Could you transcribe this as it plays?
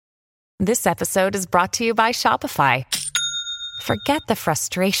This episode is brought to you by Shopify. Forget the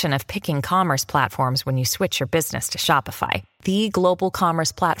frustration of picking commerce platforms when you switch your business to Shopify, the global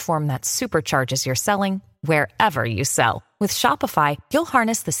commerce platform that supercharges your selling wherever you sell. With Shopify, you'll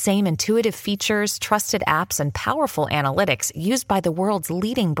harness the same intuitive features, trusted apps, and powerful analytics used by the world's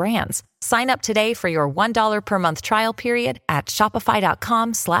leading brands. Sign up today for your $1 per month trial period at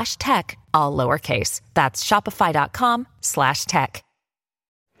shopify.com/tech, all lowercase. That's shopify.com/tech.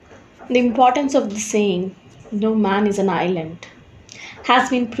 The importance of the saying, "No man is an island," has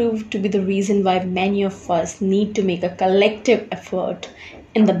been proved to be the reason why many of us need to make a collective effort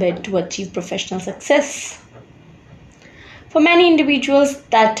in the bid to achieve professional success. For many individuals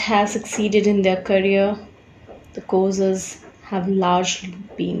that have succeeded in their career, the causes have largely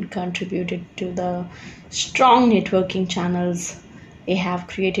been contributed to the strong networking channels they have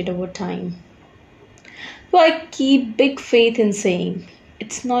created over time. So I keep big faith in saying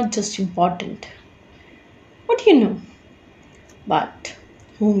it's not just important what you know, but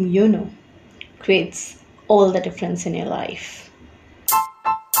whom you know creates all the difference in your life.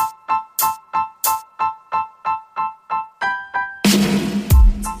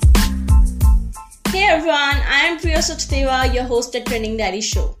 Hey everyone, I am Priya Sachdeva, your host at Trending Diary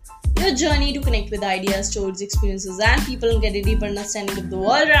Show. Your journey to connect with ideas, stories, experiences, and people and get a deeper understanding of the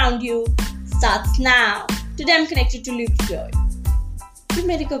world around you starts now. Today I'm connected to Luke Floyd. You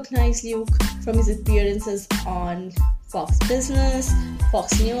may recognize Luke from his appearances on Fox Business,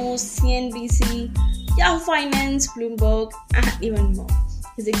 Fox News, CNBC, Yahoo Finance, Bloomberg, and even more.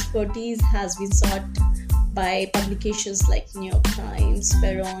 His expertise has been sought by publications like New York Times,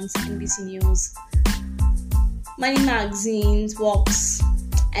 Barron's, NBC News, Money Magazines, Vox,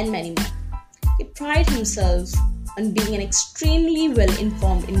 and many more. He prides himself on being an extremely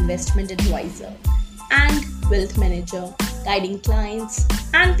well-informed investment advisor and wealth manager, guiding clients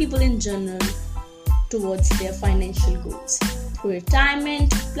and people in general towards their financial goals through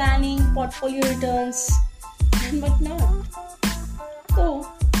retirement, planning, portfolio returns, and whatnot. So,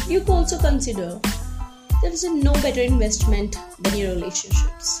 you could also consider there is no better investment than your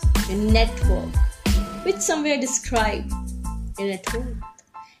relationships, your network, which somewhere describe your net worth.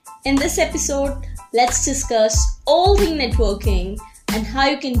 In this episode, let's discuss all things networking and how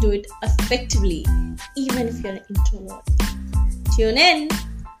you can do it effectively, even if you're an introvert. Tune in.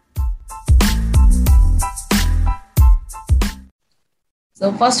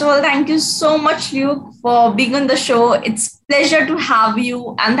 So first of all, thank you so much, Luke, for being on the show. It's a pleasure to have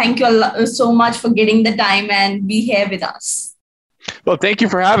you, and thank you so much for getting the time and be here with us. Well, thank you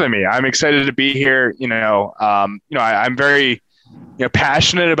for having me. I'm excited to be here. I'm very,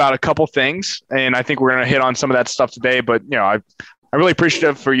 passionate about a couple things, and I think we're going to hit on some of that stuff today. But I'm really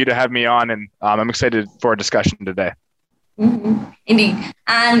appreciative for you to have me on, and I'm excited for a discussion today. Mm-hmm. Indeed.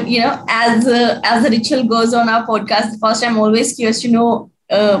 And, as the ritual goes on our podcast, first I'm always curious to know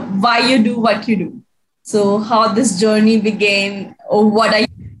why you do what you do. So how this journey began, or why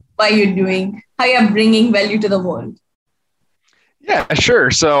you're doing, how you're bringing value to the world. Yeah,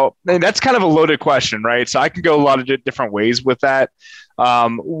 sure. So that's kind of a loaded question, right? So I can go a lot of different ways with that.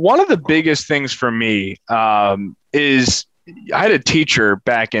 One of the biggest things for me is I had a teacher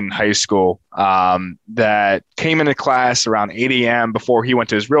back in high school that came into class around 8 a.m. before he went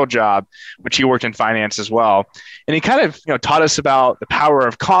to his real job, which he worked in finance as well. And he kind of, taught us about the power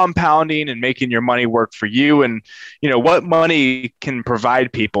of compounding and making your money work for you, and, what money can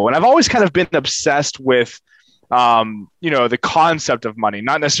provide people. And I've always kind of been obsessed with the concept of money,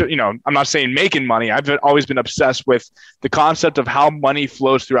 not necessarily, I'm not saying making money. I've always been obsessed with the concept of how money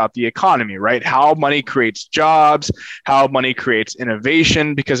flows throughout the economy, right? How money creates jobs, how money creates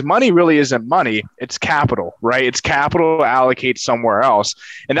innovation, because money really isn't money. It's capital, right? It's capital to allocate somewhere else.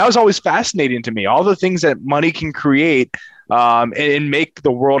 And that was always fascinating to me. All the things that money can create and make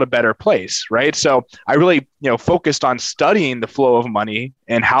the world a better place, right? So I really, focused on studying the flow of money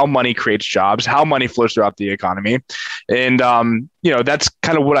and how money creates jobs, how money flows throughout the economy. And, that's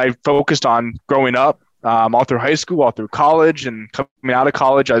kind of what I focused on growing up, all through high school, all through college, and coming out of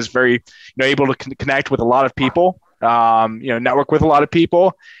college. I was very, able to connect with a lot of people, network with a lot of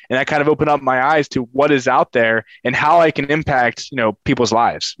people. And that kind of opened up my eyes to what is out there and how I can impact, people's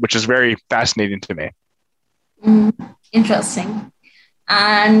lives, which is very fascinating to me. Interesting.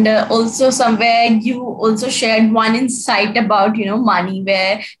 And also somewhere you also shared one insight about, money,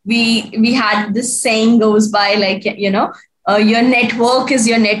 where we had this saying goes by like, your network is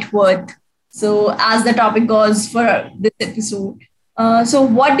your net worth. So as the topic goes for this episode, so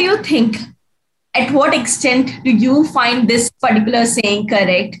what do you think? At what extent do you find this particular saying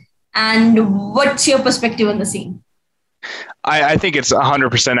correct? And what's your perspective on the same? I think it's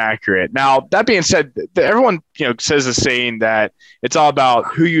 100% accurate. Now, that being said, everyone says the saying that it's all about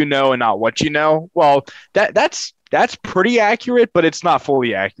who you know and not what you know. Well, that's pretty accurate, but it's not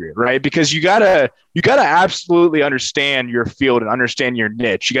fully accurate, right? Because you gotta absolutely understand your field and understand your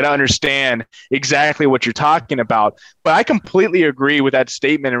niche. You gotta understand exactly what you're talking about. But I completely agree with that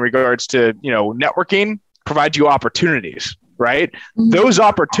statement in regards to networking provides you opportunities, right? Mm-hmm. Those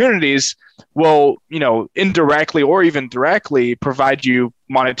opportunities will, indirectly or even directly provide you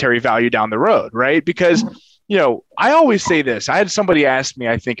monetary value down the road, right? Because, I always say this. I had somebody ask me,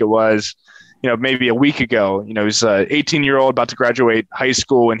 I think it was, maybe a week ago, he's an 18-year-old about to graduate high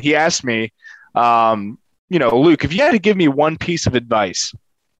school. And he asked me, Luke, if you had to give me one piece of advice,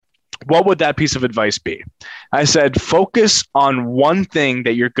 what would that piece of advice be? I said, focus on one thing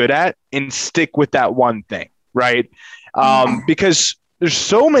that you're good at and stick with that one thing, right? Because there's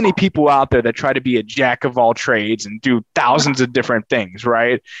so many people out there that try to be a jack of all trades and do thousands of different things,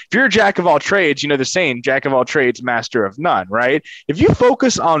 right? If you're a jack of all trades, the saying, jack of all trades, master of none, right? If you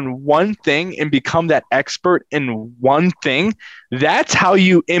focus on one thing and become that expert in one thing, that's how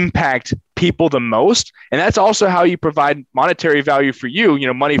you impact people the most. And that's also how you provide monetary value for you,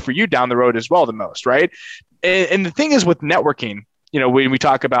 money for you down the road as well the most, right? And the thing is with networking, when we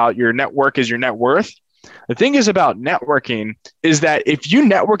talk about your network is your net worth, the thing is about networking is that if you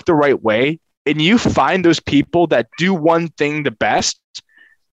network the right way and you find those people that do one thing the best,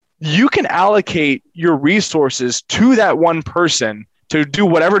 you can allocate your resources to that one person to do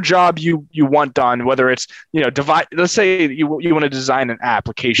whatever job you want done, whether it's, let's say you want to design an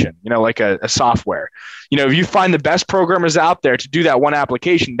application, like a software. If you find the best programmers out there to do that one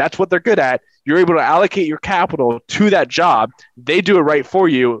application, that's what they're good at. You're able to allocate your capital to that job. They do it right for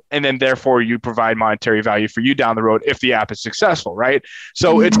you. And then therefore you provide monetary value for you down the road if the app is successful, right?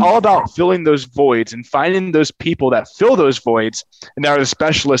 So it's all about filling those voids and finding those people that fill those voids and that are the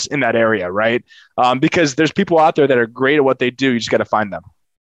specialists in that area, right? Because there's people out there that are great at what they do. You just got to find them.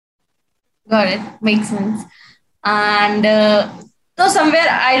 Got it. Makes sense. And so somewhere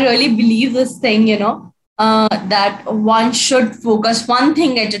I really believe this thing, that one should focus one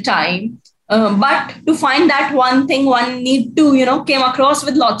thing at a time. But to find that one thing, one need to, came across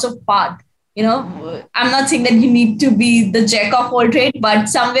with lots of path. I'm not saying that you need to be the jack of all trade, but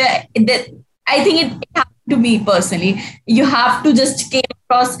somewhere I think it happened to me personally. You have to just came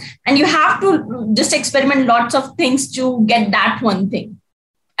across and you have to just experiment lots of things to get that one thing.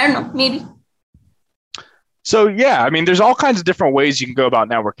 I don't know, maybe. So, yeah, there's all kinds of different ways you can go about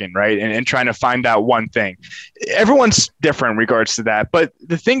networking, right? And trying to find out one thing. Everyone's different in regards to that. But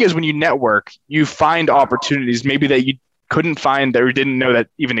the thing is, when you network, you find opportunities maybe that you couldn't find or didn't know that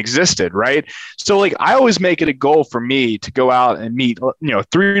even existed, right? So, I always make it a goal for me to go out and meet,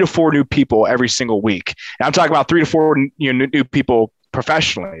 3 to 4 new people every single week. And I'm talking about 3 to 4 new people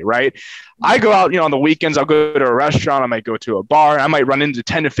professionally, right? I go out, on the weekends, I'll go to a restaurant, I might go to a bar, I might run into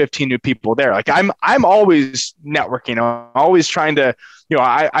 10 to 15 new people there. I'm always networking. I'm always trying to,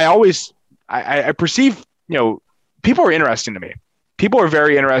 I perceive, people are interesting to me. People are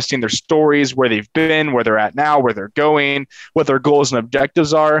very interesting, their stories, where they've been, where they're at now, where they're going, what their goals and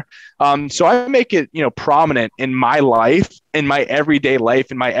objectives are. So I make it, prominent in my life, in my everyday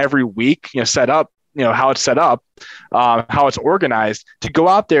life, in my every week, set up, how it's set up, how it's organized, to go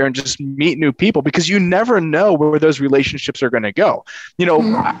out there and just meet new people, because you never know where those relationships are going to go.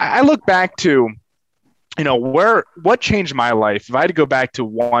 I look back to, what changed my life. If I had to go back to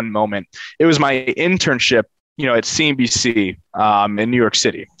one moment, it was my internship, at CNBC in New York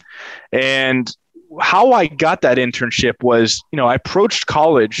City. And how I got that internship was, I approached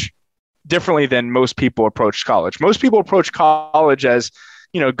college differently than most people approach college. Most people approach college as,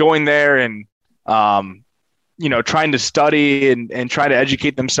 going there and trying to study and trying to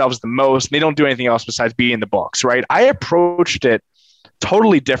educate themselves the most. They don't do anything else besides be in the books, right? I approached it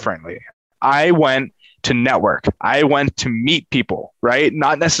totally differently. I went to network. I went to meet people, right?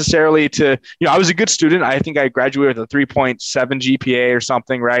 Not necessarily to, I was a good student. I think I graduated with a 3.7 GPA or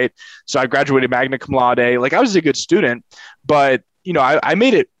something, right? So I graduated magna cum laude. I was a good student, but, I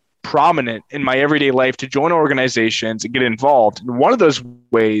made it prominent in my everyday life to join organizations and get involved. And one of those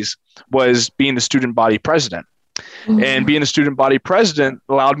ways was being the student body president. Mm-hmm. And being the student body president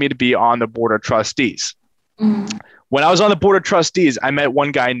allowed me to be on the board of trustees. Mm-hmm. When I was on the board of trustees, I met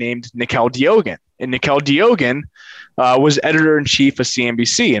one guy named Nikhil Diogan. And Nikhil Diogan was editor-in-chief of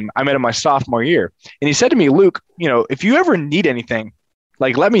CNBC. And I met him my sophomore year. And he said to me, Luke, if you ever need anything,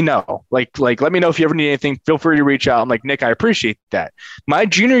 let me know. Let me know if you ever need anything. Feel free to reach out. I'm like, Nick, I appreciate that. My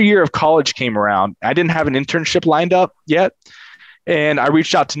junior year of college came around. I didn't have an internship lined up yet. And I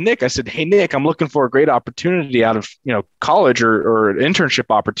reached out to Nick. I said, "Hey, Nick, I'm looking for a great opportunity out of college or an internship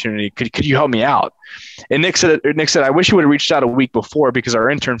opportunity. Could you help me out?" And Nick said, "I wish you would have reached out a week before because our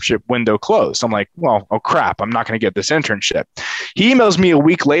internship window closed." I'm like, "Well, oh crap, I'm not going to get this internship." He emails me a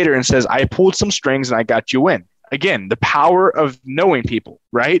week later and says, "I pulled some strings and I got you in." Again, the power of knowing people,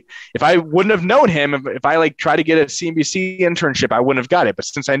 right? If I wouldn't have known him, if I tried to get a CNBC internship, I wouldn't have got it. But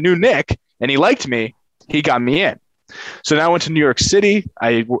since I knew Nick and he liked me, he got me in. So now I went to New York City.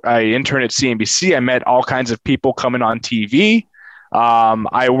 I interned at CNBC. I met all kinds of people coming on TV.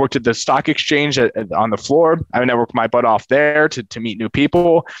 I worked at the stock exchange on the floor. I networked my butt off there to meet new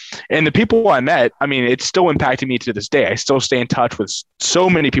people. And the people I met, I mean, it's still impacting me to this day. I still stay in touch with so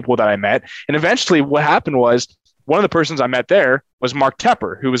many people that I met. And eventually what happened was, one of the persons I met there was Mark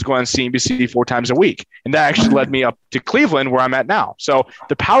Tepper, who was going on CNBC 4 times a week. And that actually led me up to Cleveland, where I'm at now. So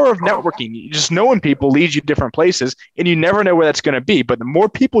the power of networking, just knowing people leads you different places, and you never know where that's going to be. But the more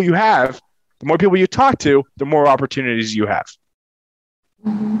people you have, the more people you talk to, the more opportunities you have.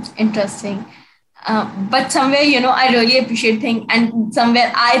 Interesting. But somewhere, I really appreciate things, and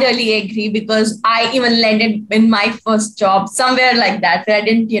somewhere I really agree, because I even landed in my first job somewhere like that, where I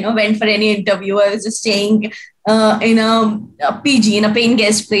didn't, went for any interview. I was just staying in a PG, in a paying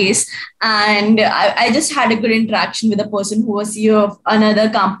guest place. And I just had a good interaction with a person who was CEO of another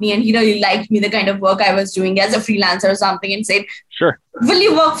company, and he really liked me, the kind of work I was doing as a freelancer or something, and said, "Sure, will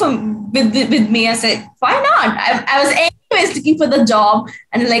you work with me?" I said, "Why not?" I was anyways looking for the job,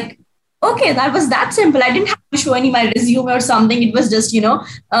 and okay, that was that simple. I didn't have to show any my resume or something. It was just,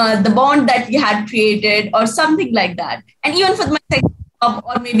 the bond that we had created or something like that. And even for my second job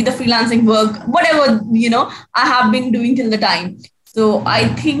or maybe the freelancing work, whatever, I have been doing till the time. So I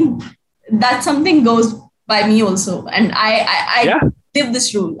think that something goes by me also. And I live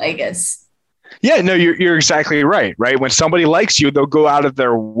this rule, I guess. Yeah, no, you're exactly right. When somebody likes you, they'll go out of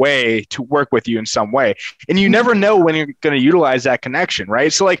their way to work with you in some way. And you never know when you're going to utilize that connection,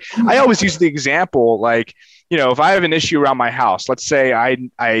 right? So I always use the example, if I have an issue around my house, let's say I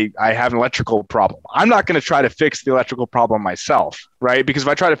have an electrical problem, I'm not going to try to fix the electrical problem myself, right? Because if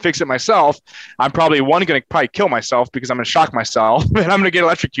I try to fix it myself, I'm probably going to kill myself because I'm going to shock myself and I'm going to get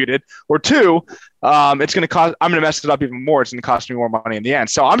electrocuted. Or two, I'm going to mess it up even more. It's going to cost me more money in the end.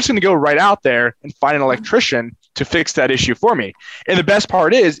 So I'm just going to go right out there and find an electrician to fix that issue for me. And the best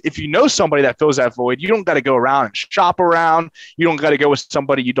part is, if you know somebody that fills that void, you don't got to go around and shop around. You don't got to go with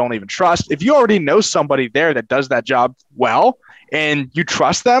somebody you don't even trust. If you already know somebody there that does that job well and you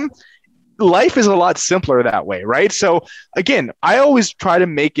trust them, life is a lot simpler that way, right? So again, I always try to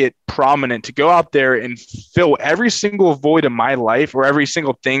make it prominent to go out there and fill every single void in my life, or every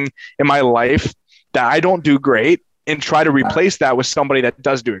single thing in my life that I don't do great, and try to replace that with somebody that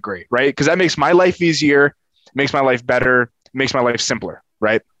does do it great, right? Because that makes my life easier, makes my life better, makes my life simpler,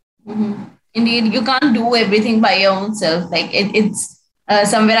 right? Mm-hmm. Indeed, you can't do everything by your own self. It's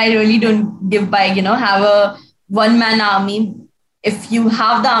somewhere I really don't give by, have a one-man army. If you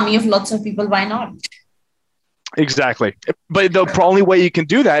have the army of lots of people, why not? Exactly. But the only way you can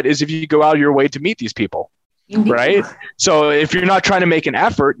do that is if you go out of your way to meet these people. Indeed. Right? So if you're not trying to make an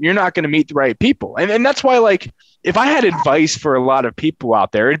effort, you're not going to meet the right people. And that's why, if I had advice for a lot of people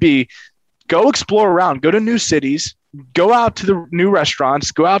out there, it'd be go explore around, go to new cities, go out to the new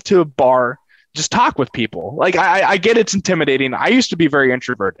restaurants, go out to a bar, just talk with people. I get it's intimidating. I used to be very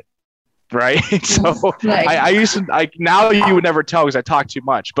introverted. Right. So right. I used to, now you would never tell because I talk too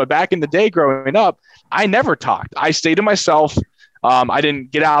much. But back in the day growing up, I never talked. I stayed to myself. I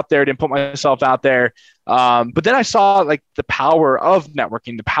didn't get out there, didn't put myself out there. But then I saw the power of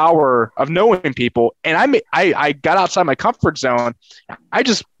networking, the power of knowing people. And I got outside my comfort zone. I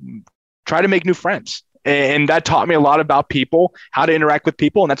just try to make new friends. And that taught me a lot about people, how to interact with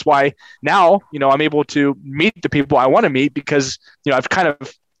people. And that's why now, I'm able to meet the people I want to meet because, I've kind of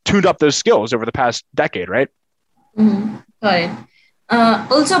tuned up those skills over the past decade, right? Mm-hmm. Got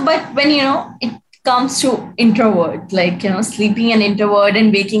it. Also, but when, it comes to introvert, sleeping an introvert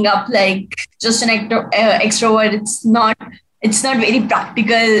and waking up just an extrovert, it's not very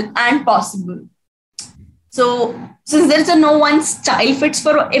practical and possible. So since there's no one style fits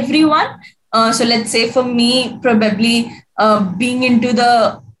for everyone, so let's say for me, probably being into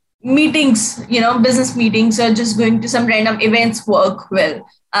the meetings, business meetings or just going to some random events work well.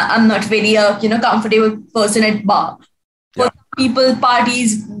 I'm not very, comfortable person at bar. Yeah. For people,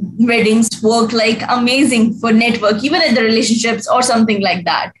 parties, weddings work amazing for network, even in the relationships or something like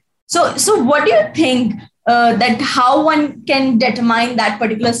that. So what do you think that how one can determine that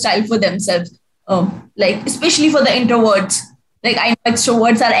particular style for themselves? Especially for the introverts, Like I know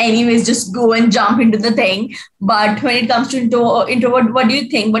extroverts are anyways just go and jump into the thing. But when it comes to introvert, what do you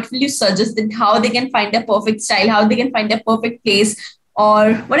think? What will you suggest that how they can find their perfect style, how they can find their perfect place,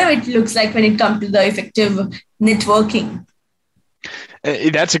 or whatever it looks like when it comes to the effective networking?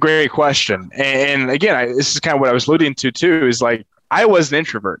 That's a great question. And again, this is kind of what I was alluding to too, is like, I was an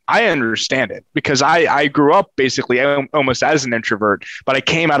introvert. I understand it because I grew up basically almost as an introvert, but I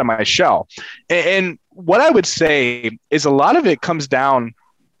came out of my shell. And what I would say is a lot of it comes down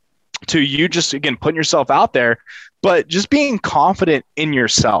to you just, again, putting yourself out there, but just being confident in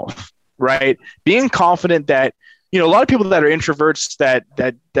yourself, right? Being confident that, a lot of people that are introverts that,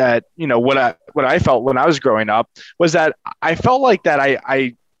 what I felt when I was growing up was that I felt like that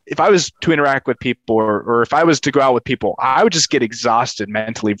if I was to interact with people or if I was to go out with people, I would just get exhausted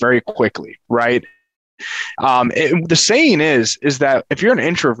mentally very quickly, right? The saying is that if you're an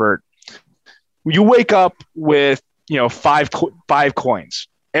introvert, you wake up with, five coins.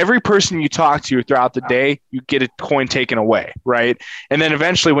 Every person you talk to throughout the day, you get a coin taken away, right? And then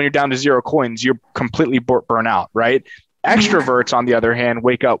eventually when you're down to 0 coins, you're completely burnt out, right? Extroverts, on the other hand,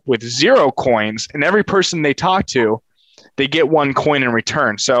 wake up with 0 coins, and every person they talk to, they get 1 coin in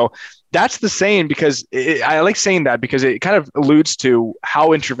return. So that's the saying, because I like saying that because it kind of alludes to how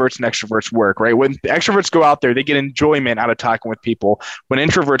introverts and extroverts work, right? When extroverts go out there, they get enjoyment out of talking with people. When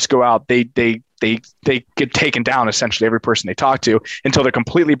introverts go out, they get taken down, essentially, every person they talk to, until they're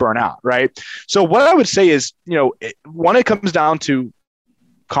completely burnt out, right? So what I would say is, one, it comes down to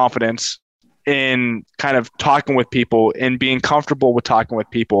confidence in kind of talking with people and being comfortable with talking with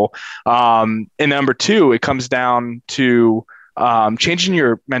people. And number 2, it comes down to changing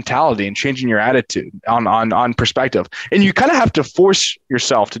your mentality and changing your attitude on perspective. And you kind of have to force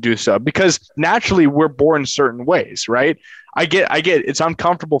yourself to do so, because naturally we're born certain ways, right? I get it's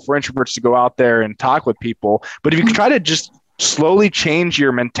uncomfortable for introverts to go out there and talk with people, but if you try to just slowly change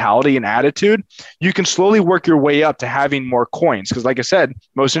your mentality and attitude, you can slowly work your way up to having more coins. Because like I said,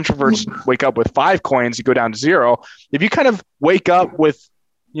 most introverts wake up with 5 coins, you go down to 0. If you kind of wake up with,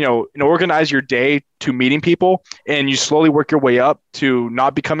 and organize your day to meeting people, and you slowly work your way up to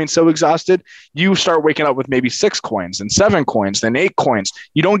not becoming so exhausted, you start waking up with maybe 6 coins and 7 coins, then 8 coins.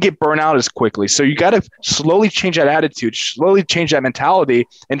 You don't get burnt out as quickly. So you got to slowly change that attitude, slowly change that mentality,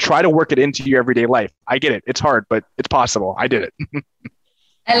 and try to work it into your everyday life. I get it. It's hard, but it's possible. I did it.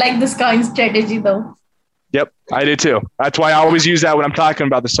 I like this coin strategy though. Yep, I do too. That's why I always use that when I'm talking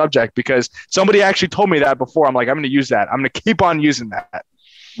about the subject, because somebody actually told me that before. I'm like, I'm going to use that. I'm going to keep on using that.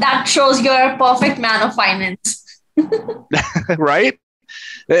 That shows you're a perfect man of finance. Right?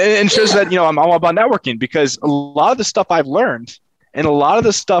 And shows that, I'm all about networking, because a lot of the stuff I've learned and a lot of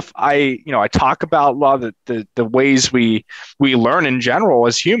the stuff I talk about, a lot of the ways we learn in general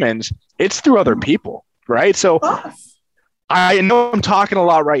as humans, it's through other people, right? So I know I'm talking a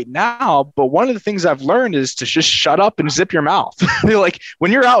lot right now, but one of the things I've learned is to just shut up and zip your mouth. Like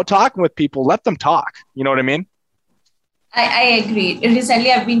when you're out talking with people, let them talk. You know what I mean? I agree.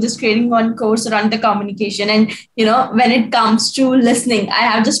 Recently, I've been just creating one course around the communication. And, when it comes to listening, I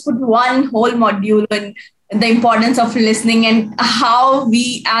have just put one whole module on the importance of listening and how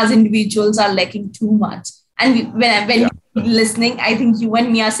we as individuals are lacking too much. And when listening, I think you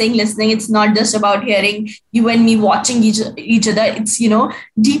and me are saying listening. It's not just about hearing, you and me watching each other. It's,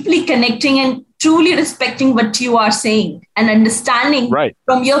 deeply connecting and truly respecting what you are saying and understanding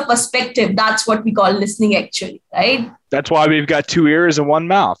from your perspective. That's what we call listening, actually, right? That's why we've got 2 ears and 1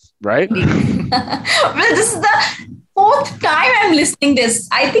 mouth, right? Well, this is the 4th time I'm listening this.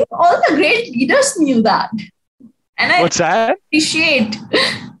 I think all the great leaders knew that. And I appreciate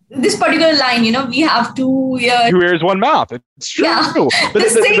this particular line, we have 2 ears. 2 ears, 1 mouth. It's true. Yeah.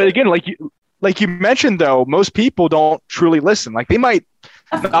 But again, like you mentioned, though, most people don't truly listen. Like they might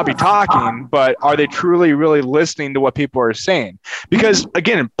not be talking, but are they truly, really listening to what people are saying? Because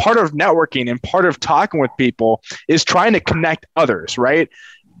again, part of networking and part of talking with people is trying to connect others, right?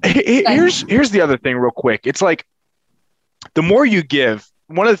 Here's the other thing real quick. It's like the more you give,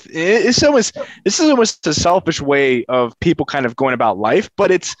 this is almost a selfish way of people kind of going about life,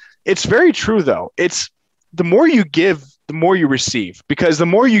 but it's very true though. It's the more you give, the more you receive, because the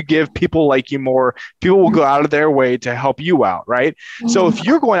more you give, people like you more. People will go out of their way to help you out, right? Mm-hmm. So if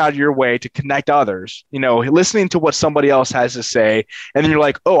you're going out of your way to connect others, listening to what somebody else has to say, and then you're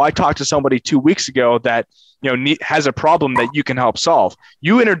like, oh, I talked to somebody 2 weeks ago that has a problem that you can help solve.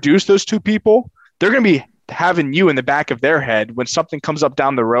 You introduce those 2 people, they're going to be having you in the back of their head when something comes up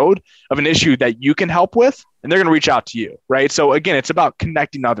down the road of an issue that you can help with, and they're going to reach out to you, right? So again, it's about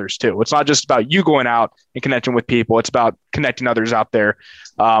connecting others too. It's not just about you going out and connecting with people. It's about connecting others out there,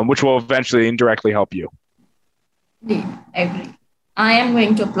 which will eventually indirectly help you. Indeed, I agree. I am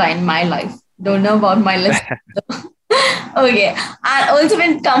going to apply in my life. Don't know about my list. Okay. And also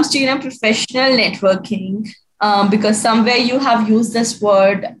when it comes to, professional networking, because somewhere you have used this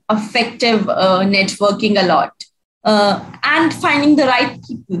word effective networking a lot, and finding the right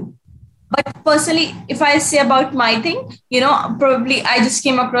people. But personally, if I say about my thing, probably I just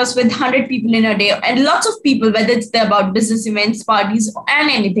came across with 100 people in a day and lots of people, whether it's about business events, parties, and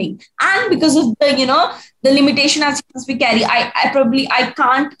anything. And because of the limitation as we carry, I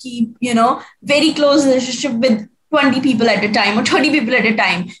can't keep, very close relationship with 20 people at a time or 30 people at a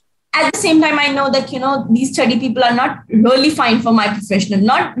time. At the same time, I know that, these 30 people are not really fine for my professional,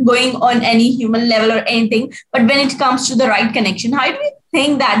 not going on any human level or anything. But when it comes to the right connection, how do you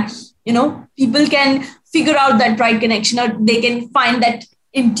think that, people can figure out that right connection, or they can find that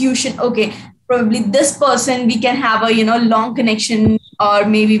intuition? Okay, probably this person we can have a, long connection, or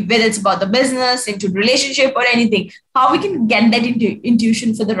maybe whether it's about the business, into relationship or anything, how we can get that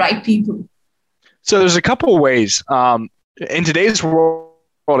intuition for the right people? So there's a couple of ways. In today's world,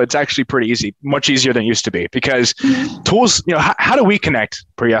 it's actually pretty easy, much easier than it used to be, because tools, how do we connect,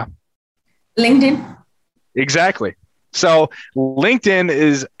 Priya? LinkedIn. Exactly. So LinkedIn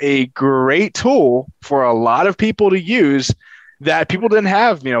is a great tool for a lot of people to use that people didn't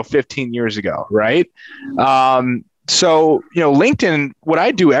have, 15 years ago, right? So, LinkedIn, what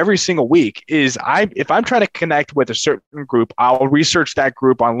I do every single week is if I'm trying to connect with a certain group, I'll research that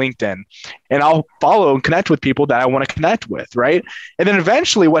group on LinkedIn and I'll follow and connect with people that I want to connect with, right? And then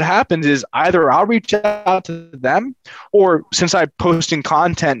eventually what happens is either I'll reach out to them, or since I'm posting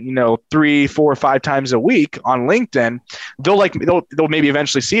content, 3, 4, 5 times a week on LinkedIn, they'll maybe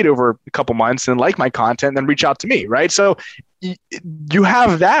eventually see it over a couple months and like my content and then reach out to me, right? So you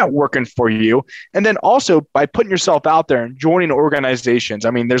have that working for you. And then also by putting yourself out there and joining organizations. I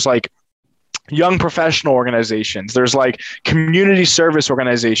mean, there's like young professional organizations. There's like community service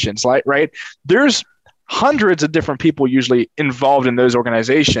organizations, like, right? There's hundreds of different people usually involved in those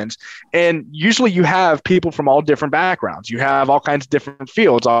organizations. And usually you have people from all different backgrounds. You have all kinds of different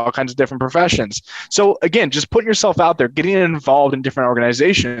fields, all kinds of different professions. So again, just putting yourself out there, getting involved in different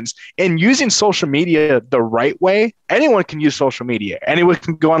organizations and using social media the right way. Anyone can use social media. Anyone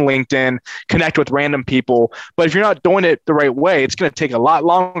can go on LinkedIn, connect with random people. But if you're not doing it the right way, it's going to take a lot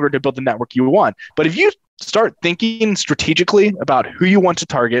longer to build the network you want. But if you start thinking strategically about who you want to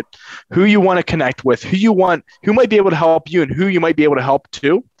target, who you want to connect with, who might be able to help you and who you might be able to help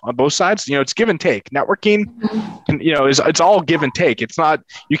too on both sides. It's give and take. Networking, it's all give and take. It's not,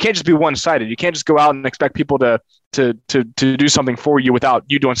 you can't just be one-sided. You can't just go out and expect people to do something for you without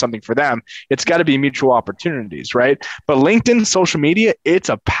you doing something for them. It's got to be mutual opportunities, right? But LinkedIn, social media, it's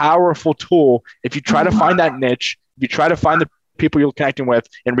a powerful tool. If you try to find that niche, if you try to find the people you're connecting with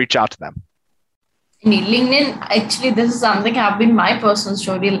and reach out to them. LinkedIn, actually, this is something have been my personal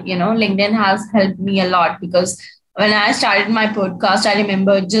story. LinkedIn has helped me a lot, because when I started my podcast, I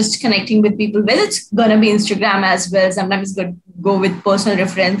remember just connecting with people. Well, it's going to be Instagram as well. Sometimes go with personal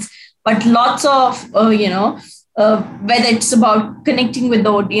reference, but lots of, whether it's about connecting with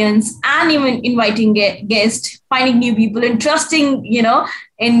the audience and even inviting guests, finding new people, interesting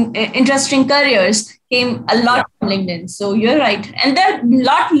careers came a lot from LinkedIn. So you're right. And there are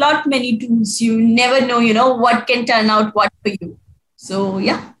lot many tools. You never know, what can turn out what for you. So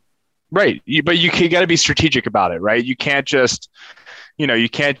yeah. Right. But you got to be strategic about it, right? You can't just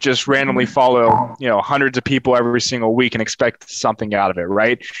randomly follow, hundreds of people every single week and expect something out of it,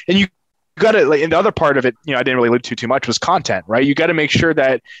 right? And you got to, and the other part of it, I didn't really allude to too much, was content, right? You got to make sure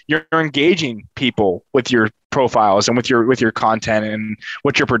that you're engaging people with your profiles and with your content and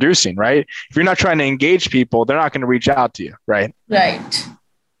what you're producing, right? If you're not trying to engage people, they're not going to reach out to you, right? Right.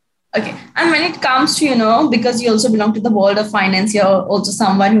 Okay. And when it comes to, because you also belong to the world of finance, you're also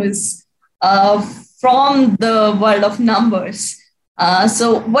someone who is from the world of numbers.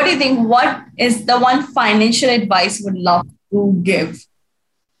 So what do you think? What is the one financial advice you would love to give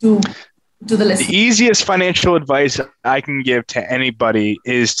to the listeners? The easiest financial advice I can give to anybody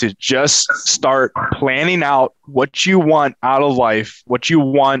is to just start planning out what you want out of life, what you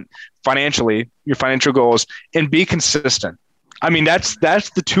want financially, your financial goals, and be consistent. I mean, that's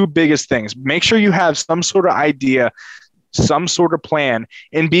the two biggest things. Make sure you have some sort of idea, some sort of plan,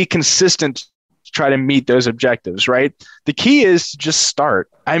 and be consistent to try to meet those objectives, right? The key is to just start.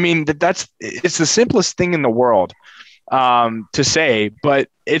 I mean, it's the simplest thing in the world to say, but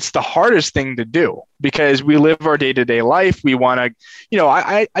it's the hardest thing to do because we live our day-to-day life. We want to,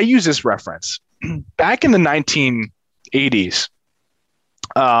 I use this reference. Back in the 1980s,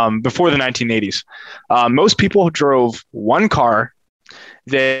 before the 1980s, most people drove one car.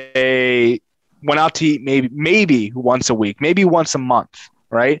 They went out to eat maybe once a week, maybe once a month,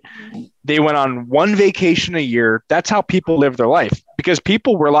 right? They went on one vacation a year. That's how people live their life, because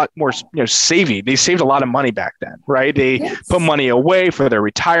people were a lot more, savvy. They saved a lot of money back then, right? They put money away for their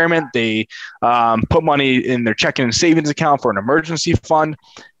retirement. They put money in their checking and savings account for an emergency fund.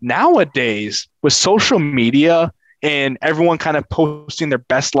 Nowadays, with social media and everyone kind of posting their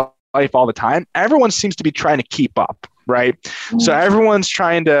best life all the time, everyone seems to be trying to keep up, right? So everyone's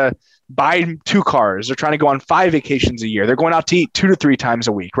trying to buy 2 cars. They're trying to go on 5 vacations a year. They're going out to eat 2 to 3 times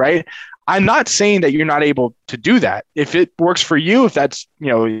a week, right? I'm not saying that you're not able to do that. If it works for you, if that's,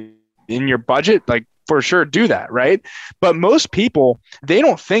 in your budget, like for sure do that, right? But most people, they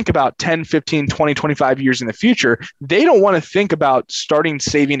don't think about 10, 15, 20, 25 years in the future. They don't want to think about starting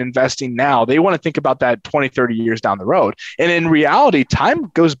saving, investing now. They want to think about that 20, 30 years down the road. And in reality, time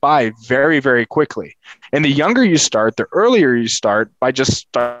goes by very, very quickly. And the younger you start, the earlier you start by just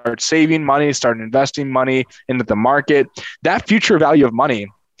start saving money, start investing money into the market. That future value of money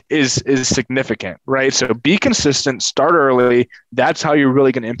is significant, right? So be consistent, start early. That's how you're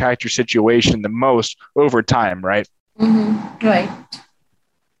really going to impact your situation the most over time, right? Right.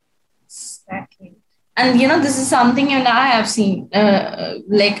 Exactly. And, this is something I have seen.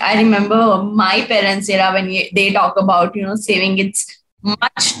 I remember my parents' era when they talk about, saving, it's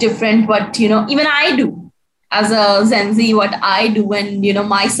much different what, even I do as a Gen Z, what I do and,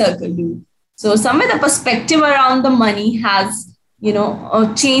 my circle do. So somewhere the perspective around the money has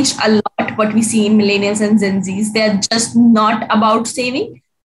changed a lot. What we see in millennials and Gen Zs, they're just not about saving.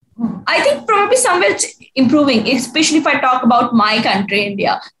 I think probably somewhere it's improving, especially if I talk about my country,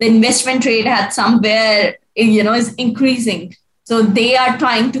 India. The investment rate had somewhere, is increasing. So they are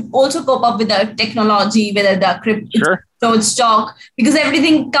trying to also cope up with the technology, whether the crypto stock, because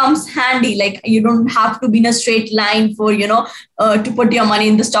everything comes handy. Like you don't have to be in a straight line for, to put your money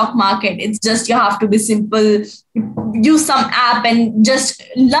in the stock market. It's just, you have to be simple, use some app and just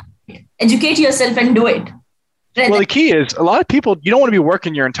learn it, educate yourself and do it. Well, the key is a lot of people, you don't want to be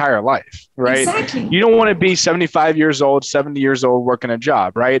working your entire life, right? Exactly. You don't want to be 75 years old, 70 years old, working a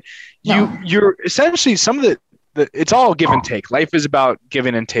job, right? No. You're essentially some of it's all give and take. Life is about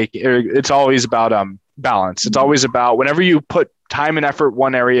giving and taking. It's always about balance. It's always about whenever you put time and effort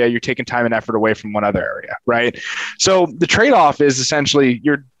one area, you're taking time and effort away from one other area, right? So the trade-off is essentially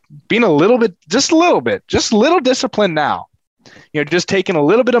you're being just a little disciplined now. Just taking a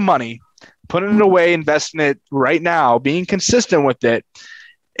little bit of money, putting it away, investing it right now, being consistent with it,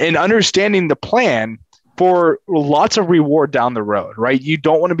 and understanding the plan for lots of reward down the road, right? You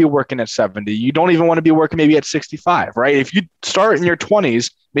don't want to be working at 70. You don't even want to be working maybe at 65, right? If you start in your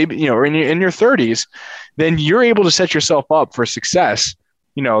 20s, maybe, or in your 30s, then you're able to set yourself up for success,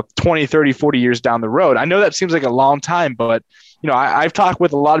 20, 30, 40 years down the road. I know that seems like a long time, but, I've talked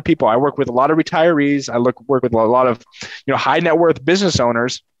with a lot of people. I work with a lot of retirees. I work with a lot of, high net worth business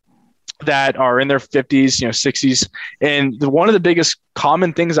owners that are in their 50s, 60s. And one of the biggest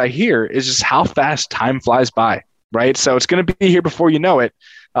common things I hear is just how fast time flies by, right? So it's going to be here before you know it.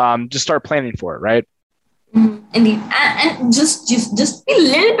 Just start planning for it, right? Indeed. And just be a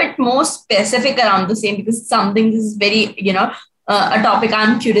little bit more specific around the same, because something this is very, a topic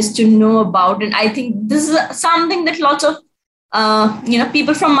I'm curious to know about. And I think this is something that lots of,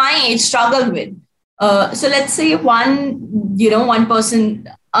 people from my age struggle with. So let's say one person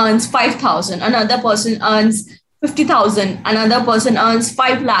earns 5,000, another person earns 50,000, another person earns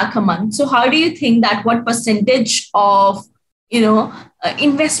 5 lakh a month. So how do you think that what percentage of,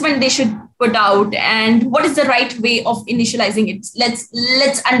 investment they should put out, and what is the right way of initializing it?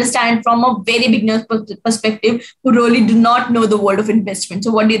 Let's understand from a very beginner perspective who really do not know the world of investment.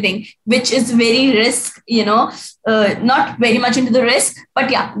 So what do you think? Which is very risk, not very much into the risk,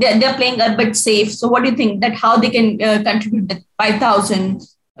 but yeah, they're playing a bit safe. So what do you think that how they can contribute that 5,000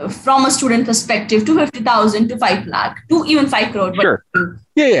 from a student perspective to 50,000 to 5 lakh to even 5 crore? Sure.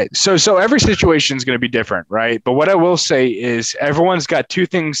 Yeah. So every situation is going to be different, right? But what I will say is everyone's got 2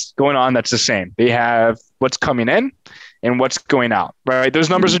 things going on that's the same. They have what's coming in and what's going out, right?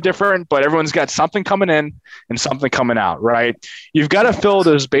 Those numbers are different, but everyone's got something coming in and something coming out, right? You've got to fill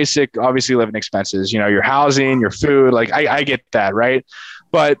those basic, obviously, living expenses, your housing, your food. Like I get that, right?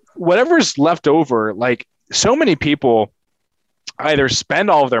 But whatever's left over, like so many people either spend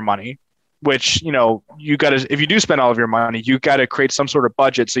all of their money, which, you got to, if you do spend all of your money, you got to create some sort of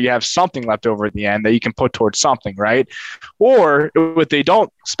budget so you have something left over at the end that you can put towards something, right? Or if they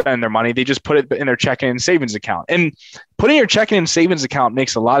don't spend their money, they just put it in their checking and savings account. And putting your checking and savings account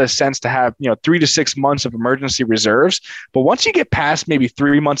makes a lot of sense to have, 3 to 6 months of emergency reserves. But once you get past maybe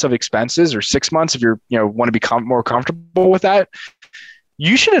 3 months of expenses or 6 months, if you're, want to become more comfortable with that,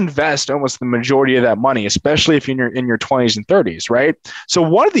 you should invest almost the majority of that money, especially if you're in your 20s and 30s, right? So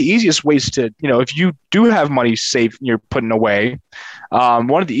one of the easiest ways to, if you do have money saved and you're putting away,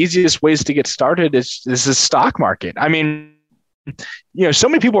 one of the easiest ways to get started is the stock market. I mean, so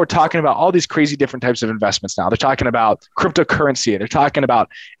many people are talking about all these crazy different types of investments now. They're talking about cryptocurrency. They're talking about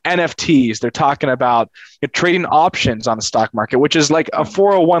NFTs. They're talking about trading options on the stock market, which is like a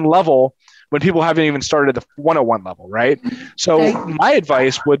 401 level when people haven't even started at the 101 level, right? So my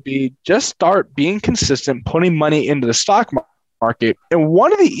advice would be just start being consistent, putting money into the stock market. And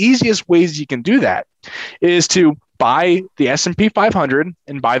one of the easiest ways you can do that is to buy the S&P 500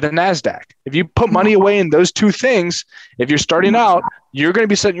 and buy the NASDAQ. If you put money away in those two things, if you're starting out, you're going to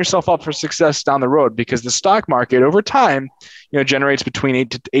be setting yourself up for success down the road, because the stock market over time, generates between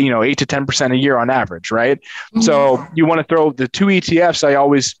 8 to 10% a year on average, right? Mm-hmm. So you want to throw the two ETFs I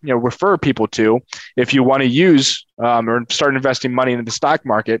always refer people to if you want to use or start investing money into the stock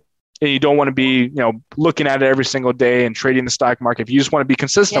market. And you don't want to be, looking at it every single day and trading the stock market. If you just want to be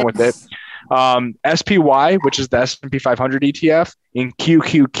consistent with it, SPY, which is the S&P 500 ETF, and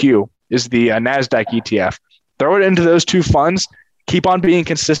QQQ is the NASDAQ ETF. Throw it into those two funds. Keep on being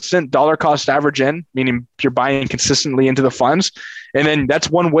consistent, dollar cost average in, meaning you're buying consistently into the funds. And then that's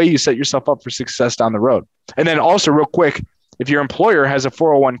one way you set yourself up for success down the road. And then also real quick, if your employer has a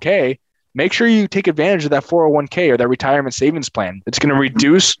 401k, make sure you take advantage of that 401k or that retirement savings plan. It's going to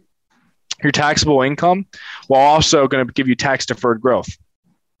reduce your taxable income while also going to give you tax deferred growth.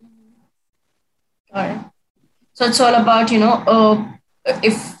 All right. So it's all about,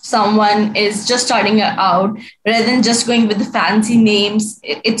 if someone is just starting out, rather than just going with the fancy names,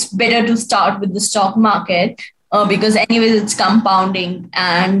 it's better to start with the stock market because anyways it's compounding,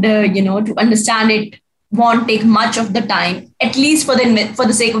 and, to understand it won't take much of the time, at least for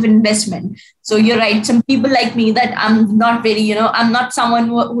the sake of investment. So you're right. Some people like me that I'm not very, I'm not someone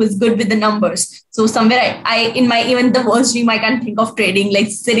who is good with the numbers. So somewhere I in my, even the worst dream, I can't think of trading, like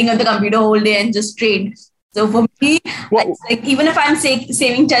sitting on the computer whole day and just trade. So for me, it's like, even if I'm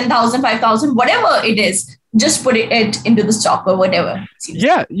saving 10,000, 5,000, whatever it is, just put it into the stock or whatever.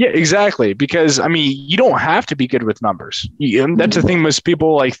 Yeah, exactly. Because you don't have to be good with numbers. That's the thing most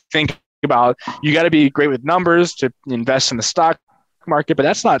people think about. You got to be great with numbers to invest in the stock market, but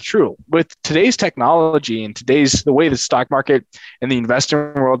that's not true. With today's technology and the way the stock market and the investing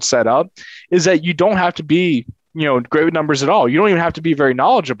world set up, is that you don't have to be great with numbers at all. You don't even have to be very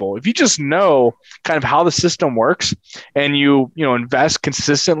knowledgeable. If you just know kind of how the system works and you invest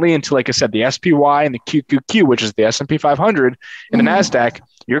consistently into, like I said, the SPY and the QQQ, which is the S&P 500 and the NASDAQ,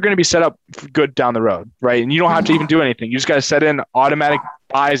 you're going to be set up good down the road, right? And you don't have to even do anything. You just got to set in automatic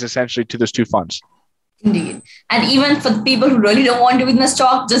buys essentially to those two funds. Indeed. And even for the people who really don't want to be in the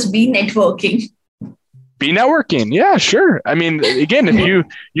stock, just be networking. Be networking. Yeah, sure. Again, if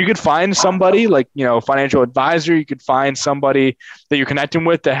you could find somebody like, financial advisor, you could find somebody that you're connecting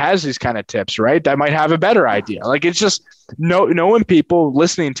with that has these kind of tips, right? That might have a better idea. Like, it's just knowing people,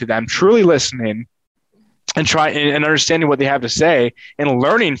 listening to them, truly listening and trying and understanding what they have to say and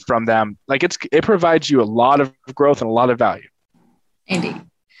learning from them. Like, it provides you a lot of growth and a lot of value. Indeed.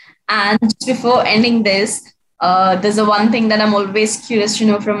 And just before ending this, there's a one thing that I'm always curious to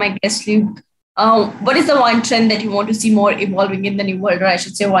know from my guest, Luke. What is the one trend that you want to see more evolving in the new world, or I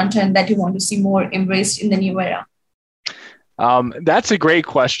should say one trend that you want to see more embraced in the new era? That's a great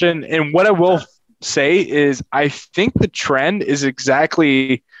question. And what I will say is I think the trend is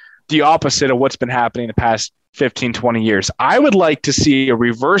exactly the opposite of what's been happening the past 15, 20 years. I would like to see a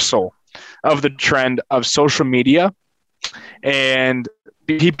reversal of the trend of social media and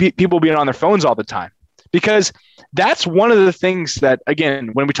people being on their phones all the time. Because that's one of the things that, again,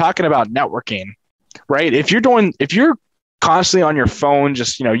 when we're talking about networking, right? If you're constantly on your phone,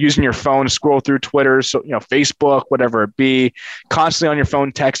 just, using your phone to scroll through Twitter, so, Facebook, whatever it be, constantly on your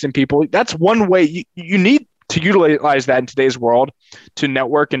phone, texting people, that's one way you need to utilize that in today's world to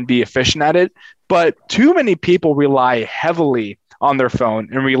network and be efficient at it. But too many people rely heavily on their phone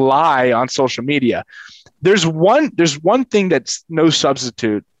and rely on social media. There's one thing that's no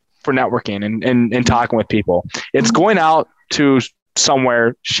substitute for networking and talking with people. It's going out to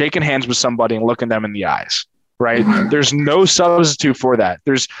somewhere, shaking hands with somebody and looking them in the eyes, right? Mm-hmm. There's no substitute for that.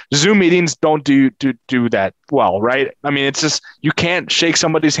 There's Zoom meetings don't do that well, right? It's just, you can't shake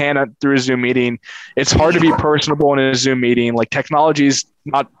somebody's hand through a Zoom meeting. It's hard to be personable in a Zoom meeting. Like, technology is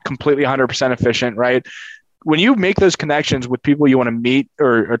not completely 100% efficient, right? When you make those connections with people you want to meet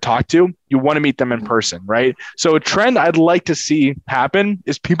or talk to, you want to meet them in person, right? So a trend I'd like to see happen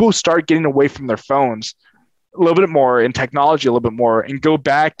is people start getting away from their phones a little bit more in technology, a little bit more, and go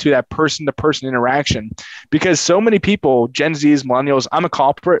back to that person-to-person interaction. Because so many people, Gen Zs, millennials, I'm a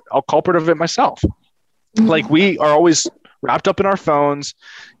culprit of it myself. Like, we are always wrapped up in our phones.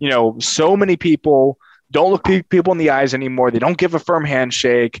 So many people don't look people in the eyes anymore. They don't give a firm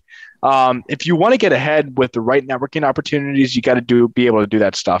handshake. If you want to get ahead with the right networking opportunities, you got to be able to do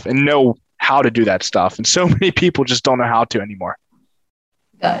that stuff and know how to do that stuff. And so many people just don't know how to anymore.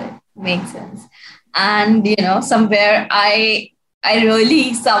 Got it. Makes sense. And, somewhere I'm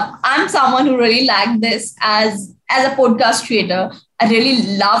someone who really like this as a podcast creator. I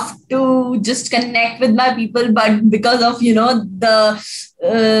really love to just connect with my people, but because of,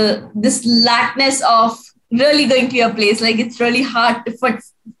 this lackness of really going to your place, like, it's really hard to put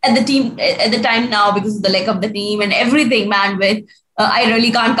at the time now, because of the lack of the team and everything, bandwidth. I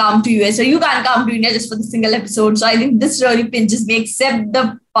really can't come to US, or you can't come to India just for the single episode. So I think this really pinches me, except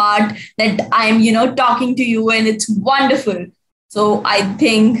the part that I'm, talking to you, and it's wonderful. So I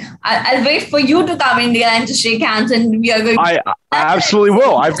think I'll wait for you to come India and just shake hands, and we are going. I absolutely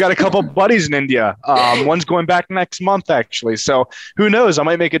will. I've got a couple buddies in India. One's going back next month, actually. So who knows? I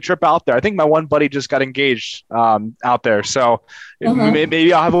might make a trip out there. I think my one buddy just got engaged out there. So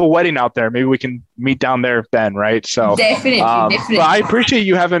maybe I'll have a wedding out there. Maybe we can meet down there then, right? So definitely. But I appreciate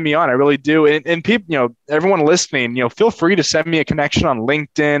you having me on. I really do. And people, everyone listening, feel free to send me a connection on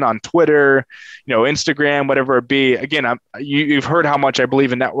LinkedIn, on Twitter, Instagram, whatever it be. Again, you've heard how much I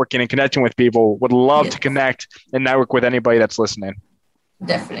believe in networking and connecting with people. Would love to connect and network with anybody that's listening.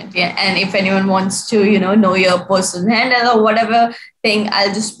 Definitely. And if anyone wants to, know your personal handle or whatever thing,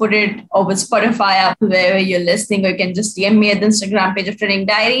 I'll just put it over Spotify app, wherever you're listening, or you can just DM me at the Instagram page of Trending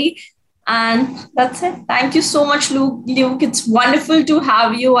Diary. And that's it. Thank you so much, Luke. It's wonderful to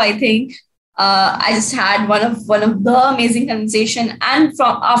have you. I think I just had one of the amazing conversation. And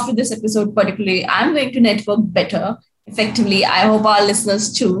from after this episode, particularly, I'm going to network better, effectively. I hope our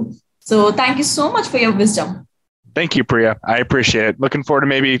listeners too. So thank you so much for your wisdom. Thank you, Priya. I appreciate it. Looking forward to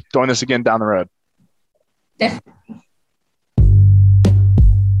maybe doing this again down the road. Definitely.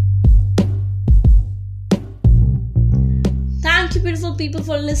 Thank you, beautiful people,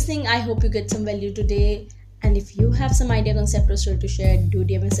 for listening. I hope you get some value today. And if you have some idea, concept, or story to share, do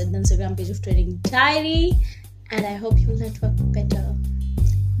DM us at the Instagram page of Trending Diary. And I hope you'll network better.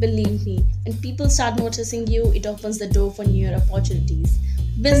 Believe me, when people start noticing you, it opens the door for newer opportunities.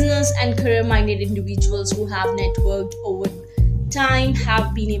 Business and career-minded individuals who have networked over time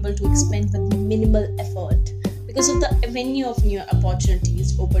have been able to expand with minimal effort because of the avenue of new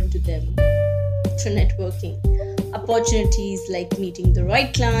opportunities open to them through networking. Opportunities like meeting the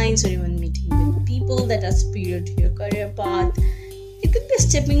right clients, or even meeting with people that are superior to your career path. It could be a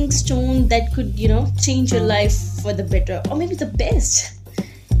stepping stone that could, change your life for the better, or maybe the best.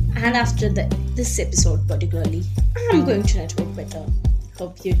 And after this episode particularly, I'm going to network better.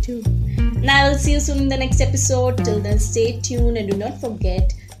 Hope you too. And I will see you soon in the next episode. Till then, stay tuned and do not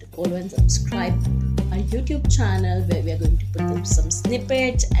forget to follow and subscribe our YouTube channel, where we are going to put up some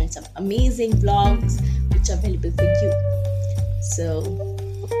snippets and some amazing vlogs which are available for you. So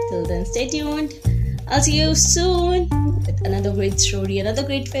till then, stay tuned. I'll see you soon with another great story, another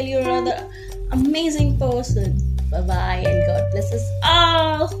great failure, another amazing person. Bye bye, and God bless us